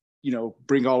me, you know,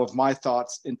 bring all of my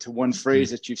thoughts into one phrase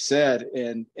that you've said.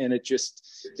 And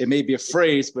it may be a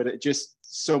phrase, but it just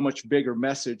so much bigger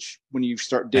message when you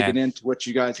start digging into what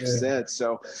you guys have said.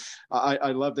 So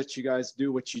I love that you guys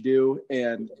do what you do.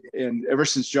 And ever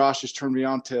since Josh has turned me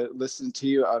on to listen to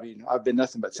you, I mean, I've been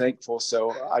nothing but thankful.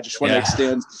 So I just want to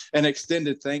extend an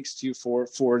extended thanks to you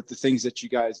for the things that you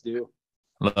guys do.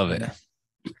 Love it.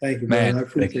 Thank you, man. I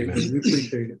appreciate it. We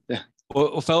appreciate it. Yeah.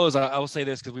 Well, fellas, I will say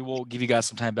this because we will give you guys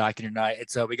some time back in your night.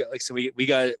 It's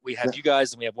we have you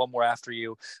guys, and we have one more after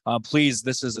you. Please,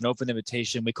 this is an open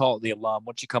invitation. We call it the alum.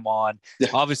 Once you come on,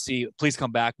 obviously, please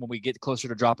come back when we get closer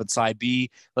to dropping side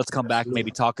B. Let's come back and maybe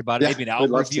talk about it. Maybe an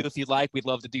album review if you'd like. We'd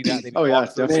love to do that. Maybe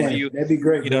definitely. That'd be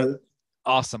great, brother.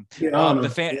 Awesome.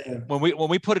 When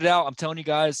we put it out, I'm telling you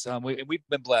guys, we've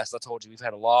been blessed. I told you, we've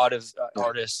had a lot of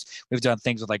artists. We've done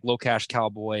things with like Low Cash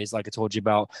Cowboys, like I told you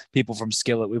about, people from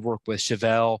Skillet. We've worked with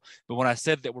Chevelle. But when I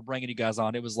said that we're bringing you guys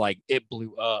on, it was like it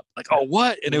blew up. Like, oh,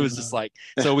 what? And it was just like,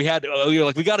 so we had to, we were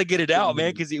like, we got to get it out,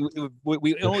 man, because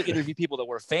we only interview people that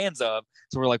we're fans of.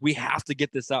 So we're like, we have to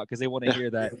get this out because they want to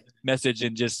hear that message.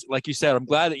 And just like you said, I'm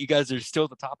glad that you guys are still at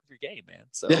the top of your game, man.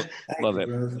 So love it.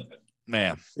 Brother.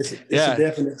 Man, it's a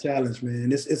definite challenge,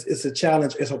 man. It's a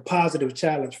challenge. It's a positive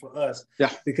challenge for us,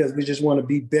 because we just want to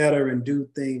be better and do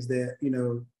things that, you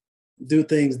know,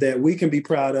 we can be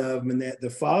proud of and that the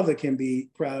Father can be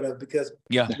proud of, because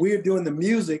we're doing the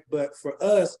music, but for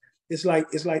us, it's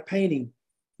like painting.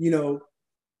 You know,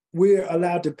 we're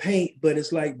allowed to paint, but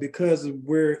it's like, because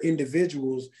we're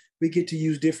individuals, we get to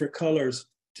use different colors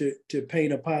to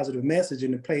paint a positive message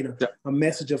and to paint a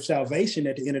message of salvation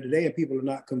at the end of the day, and people are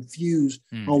not confused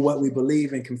on what we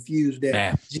believe, and confused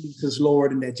that Jesus is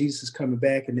Lord and that Jesus is coming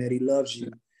back and that he loves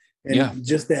you. And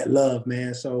just that love,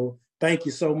 man. So thank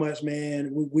you so much,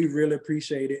 man. We really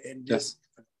appreciate it. And just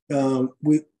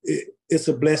it's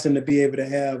a blessing to be able to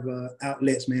have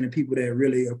outlets, man, and people that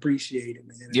really appreciate it,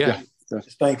 man.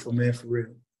 Just thankful, man, for real.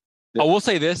 I will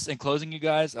say this in closing, you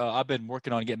guys. I've been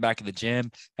working on getting back in the gym,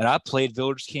 and I played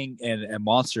Village King and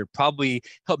Monster. Probably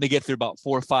helped me get through about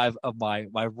 4 or 5 of my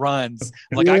runs.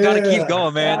 Like, I got to keep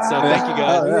going, man. So thank you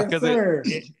guys,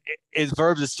 because it's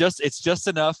Verbs. It's just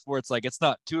enough where it's like, it's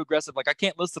not too aggressive. Like, I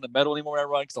can't listen to metal anymore when I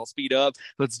run because I'll speed up.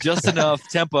 So it's just enough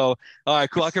tempo. All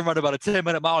right, cool. I can run about a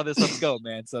 10-minute mile on this. Let's go,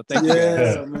 man. So thank you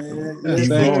guys. Man. Keep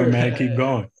going, man. Keep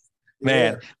going.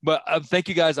 Man, but thank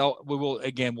you guys.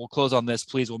 We'll close on this,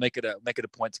 please. We'll make it a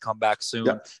point to come back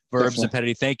soon. Verbs and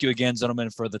Pettidee, thank you again, gentlemen,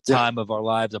 for the time of our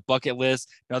lives. A bucket list,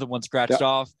 another one scratched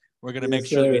off. We're gonna make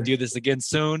sure that we do this again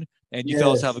soon. And you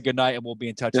fellas have a good night, and we'll be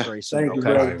in touch very soon. Thank you,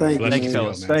 brother. Thank you,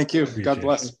 fellas. Thank you. God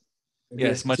bless.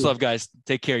 Yes, much love, guys.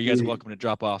 Take care. You guys are welcome to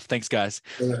drop off. Thanks, guys.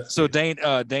 So Dane,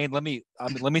 let me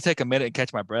take a minute and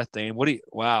catch my breath, Dane.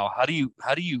 How do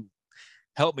you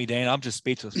help me, Dane? I'm just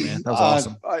speechless, man. That was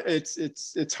awesome.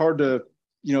 It's hard to,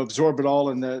 you know, absorb it all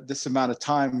in this amount of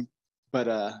time,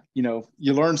 but you know,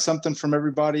 you learn something from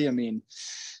everybody. I mean,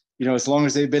 you know, as long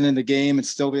as they've been in the game and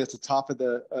still be at the top of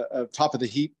the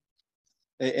heap,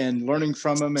 and learning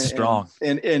from them,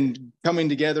 and coming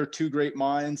together, 2 great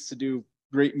minds to do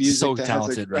great music, so that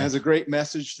talented, has a great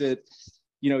message that,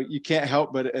 you know, you can't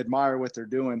help but admire what they're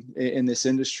doing in this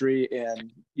industry,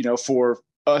 and, you know, for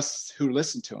us who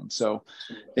listen to them. So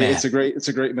it's a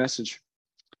great message.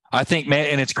 I think, man,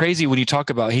 and it's crazy when you talk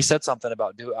about, he said something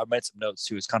about I made some notes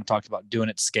too. It's kind of talked about doing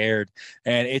it scared.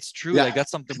 And it's true. Yeah. Like that's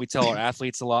something we tell our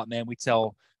athletes a lot, man. We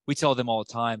tell them all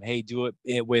the time, hey, do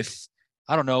it with,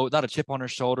 I don't know, not a chip on their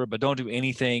shoulder, but don't do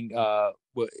anything.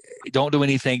 Don't do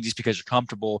anything just because you're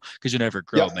comfortable, because you never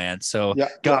grow, man. So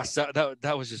gosh,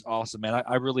 that was just awesome, man.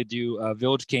 I really do.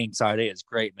 Village King side A is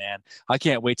great, man. I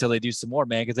can't wait till they do some more,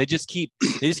 man, because they just keep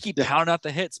pounding out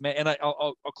the hits, man. And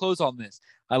I'll close on this.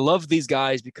 I love these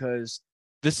guys because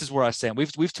this is where I stand.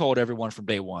 We've told everyone from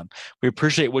day one, we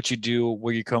appreciate what you do,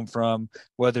 where you come from,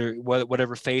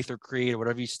 whatever faith or creed or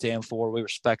whatever you stand for. We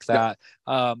respect that.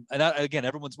 Again,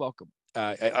 everyone's welcome.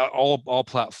 All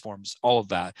platforms, all of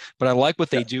that. But I like what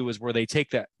they do is where they take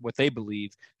that, what they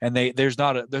believe, and there's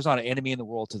not an enemy in the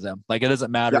world to them. Like, it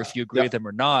doesn't matter if you agree with them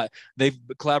or not. They've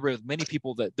collaborated with many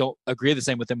people that don't agree the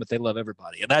same with them, but they love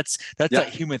everybody. And that's that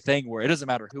human thing where it doesn't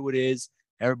matter who it is.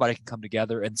 Everybody can come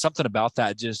together, and something about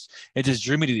that just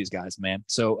drew me to these guys, man.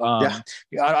 So I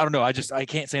don't know. I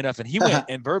can't say enough. And he went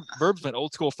and Verbs went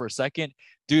old school for a second.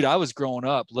 Dude, I was growing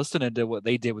up listening to what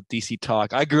they did with DC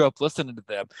Talk. I grew up listening to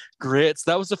them. Grits.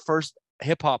 That was the first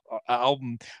hip hop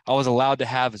album I was allowed to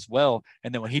have as well.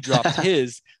 And then when he dropped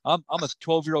his, I'm a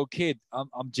 12-year-old kid.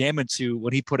 I'm jamming to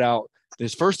when he put out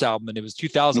his first album, and it was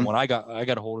 2000 when I got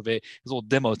a hold of it. His little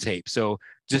demo tape. So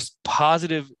just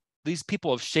positive. These people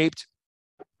have shaped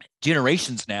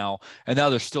generations now, and now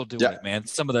they're still doing it, man.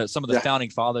 Some of the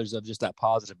founding fathers of just that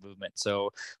positive movement.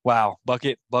 So wow,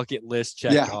 bucket list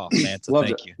checked off, man. So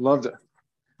thank you. Loved it.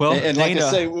 Well, and like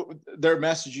I say, their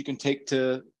message you can take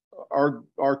to our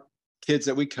kids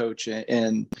that we coach,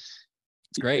 and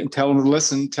it's great. And tell them to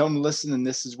listen, and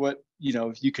this is what, you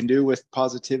know, you can do with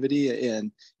positivity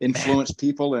and influence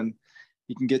people, and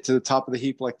you can get to the top of the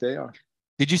heap like they are.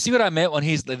 Did you see what I meant when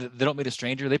they don't meet a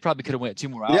stranger? They probably could have went 2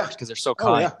 more hours because they're so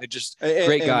kind. They're just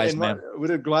great guys, man.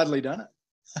 Would have gladly done it.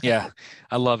 Yeah,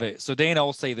 I love it. So Dane, I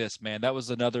will say this, man. That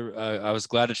was another. I was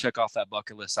glad to check off that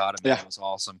bucket list item. Yeah, it was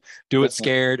awesome. Do it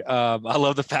scared. I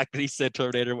love the fact that he said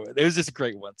Terminator. It was just a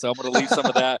great one. So I'm going to leave some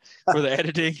of that for the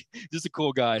editing. Just a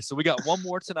cool guy. So we got one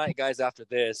more tonight, guys. After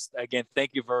this, again,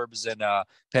 thank you, Verbs and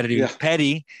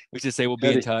Pettidee. We should say we'll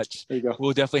be in touch. There you go.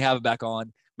 We'll definitely have it back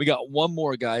on. We got one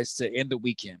more, guys, to end the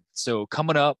weekend. So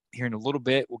coming up here in a little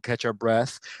bit, we'll catch our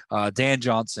breath. Dan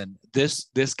Johnson, this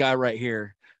guy right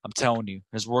here, I'm telling you,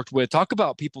 has worked with, talk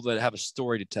about people that have a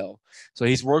story to tell. So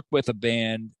he's worked with a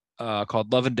band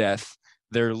called Love and Death.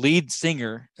 Their lead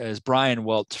singer is Brian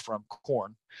Welch from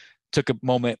Korn. Took a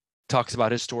moment, talks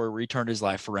about his story, where he turned his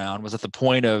life around, was at the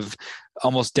point of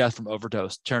almost death from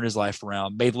overdose, turned his life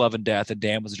around, made Love and Death, and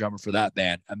Dan was the drummer for that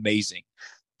band. Amazing.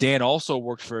 Dan also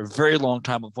worked for a very long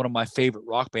time with one of my favorite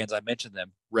rock bands. I mentioned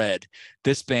them, Red.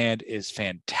 This band is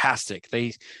fantastic.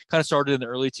 They kind of started in the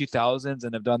early 2000s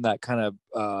and have done that kind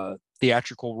of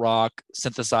theatrical rock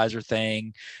synthesizer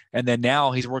thing. And then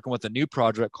now he's working with a new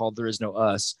project called There Is No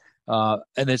Us.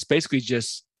 And it's basically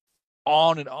just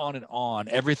on and on and on.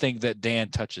 Everything that Dan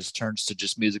touches turns to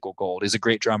just musical gold. He's a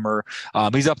great drummer.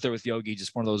 He's up there with Yogi,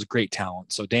 just one of those great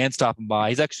talents. So Dan's stopping by.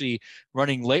 He's actually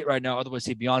running late right now, otherwise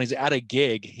he'd be on. He's at a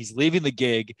gig. He's leaving the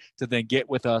gig to then get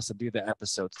with us and do the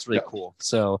episode. It's really cool.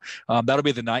 So that'll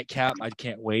be the nightcap. I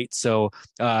can't wait. So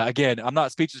again, I'm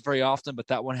not speechless very often, but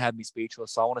that one had me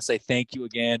speechless. So I want to say thank you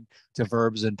again to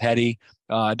Verbs and Pettidee.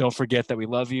 Don't forget that we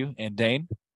love you. And Dane,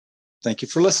 thank you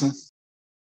for listening.